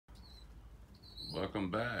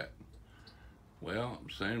Welcome back. Well,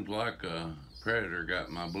 seems like a predator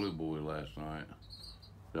got my blue boy last night.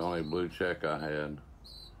 The only blue check I had.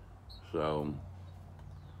 So,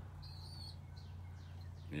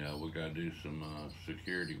 yeah, we got to do some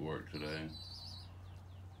security work today.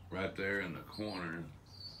 Right there in the corner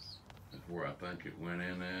is where I think it went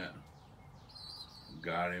in at.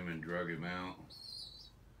 Got him and drug him out.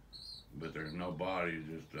 But there's no body,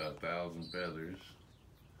 just 1,000 feathers.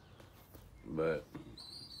 But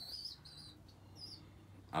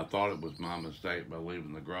I thought it was my mistake by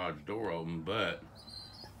leaving the garage door open, but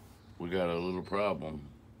we got a little problem.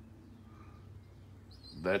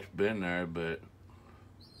 That's been there, but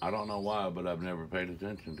I don't know why, but I've never paid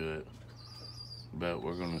attention to it. But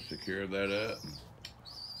we're gonna secure that up.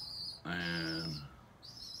 And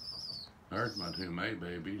there's my two mate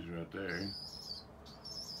babies right there.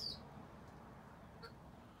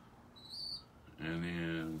 And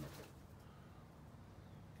then,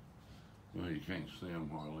 well, you can't see them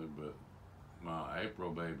hardly, but my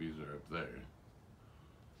April babies are up there.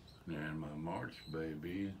 And my March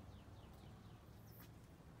baby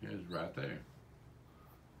is right there.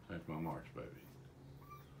 That's my March baby.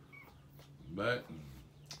 But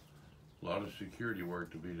a lot of security work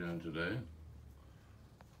to be done today.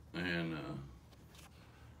 And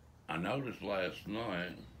I noticed last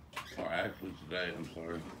night, or actually today, I'm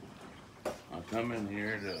sorry, I come in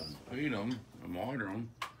here to feed them and water them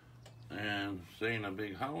and seen a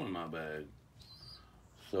big hole in my bag.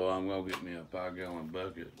 So I'm gonna get me a 5-gallon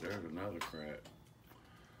bucket. There's another crack.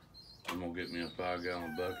 I'm gonna get me a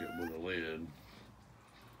 5-gallon bucket with a lid.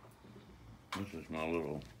 This is my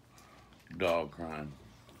little dog crying.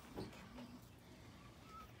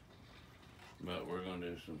 But we're gonna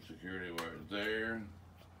do some security work there,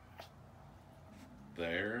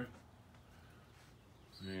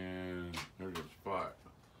 and there's a spot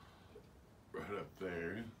right up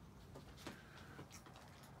there.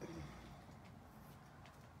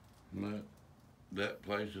 But that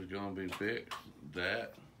place is gonna be fixed.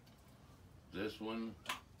 This one,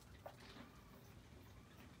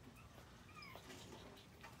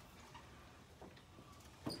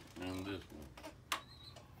 and this one.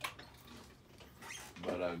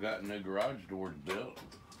 But I got new garage doors built.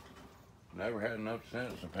 Never had enough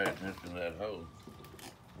sense to pay attention to that hole.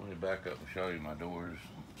 Let me back up and show you my doors.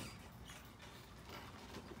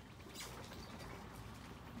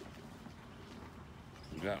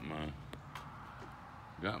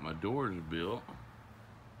 Got my doors built.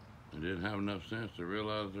 I didn't have enough sense to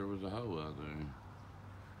realize there was a hole out there.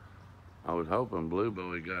 I was hoping Blue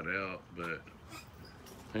Boy got out, but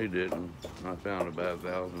he didn't. I found about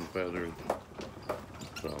 1,000 feathers.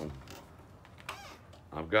 So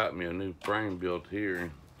I've got me a new frame built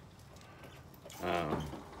here.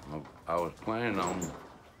 I was planning on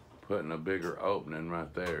putting a bigger opening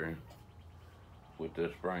right there with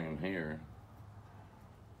this frame here.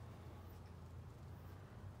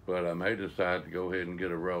 But I may decide to go ahead and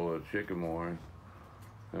get a roll of chicken wire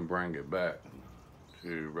and bring it back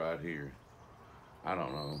to right here. I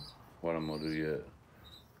don't know what I'm gonna do yet,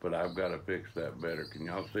 but I've got to fix that better. Can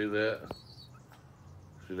y'all see that?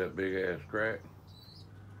 See that big ass crack?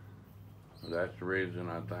 That's the reason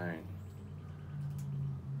I think.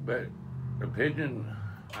 But the pigeon,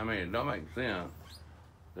 I mean, it don't make sense.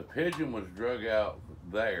 The pigeon was drug out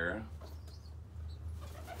there,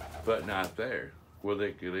 but not there, where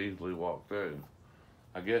they could easily walk through.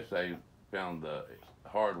 I guess they found the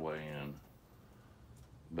hard way in,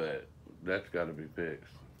 but that's got to be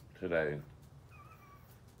fixed today.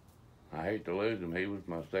 I hate to lose him. He was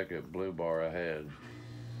my second blue bar I had.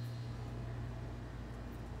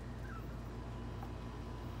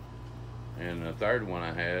 And the third one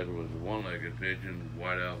I had was a one-legged pigeon,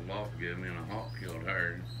 white outlaw gave me, and a hawk killed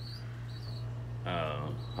her.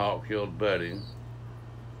 Hawk killed Buddy.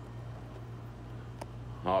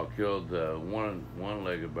 Hawk killed the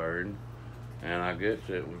one-legged bird, and I guess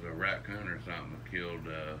it was a raccoon or something that killed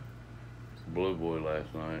Blue Boy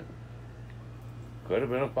last night. Could have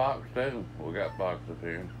been a fox too. We got fox up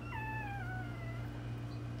here.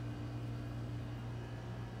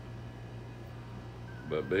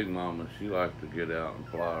 But Big Mama, she likes to get out and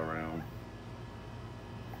fly around.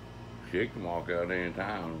 She can walk out any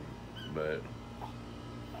time, but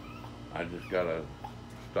I just gotta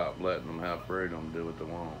stop letting them have freedom to do what they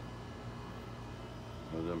want.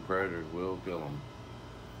 Because them predators will kill them.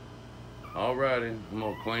 Alrighty, I'm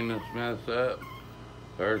gonna clean this mess up.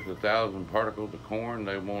 There's 1,000 particles of corn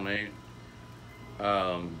they won't eat.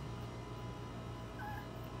 I'm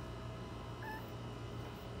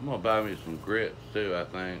gonna buy me some grits too, I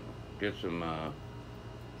think. Get some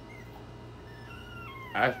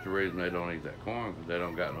That's the reason they don't eat that corn, because they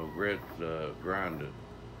don't got no grits to grind it.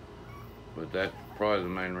 But that's probably the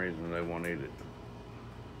main reason they won't eat it.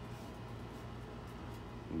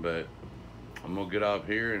 But I'm gonna get off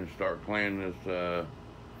here and start cleaning this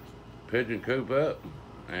pigeon coop up,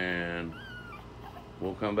 and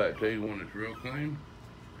we'll come back to you when it's real clean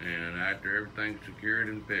and after everything's secured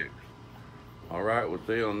and fixed. Alright, we'll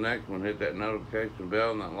see you on the next one. Hit that notification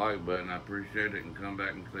bell and that like button. I appreciate it, and come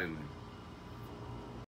back and see me.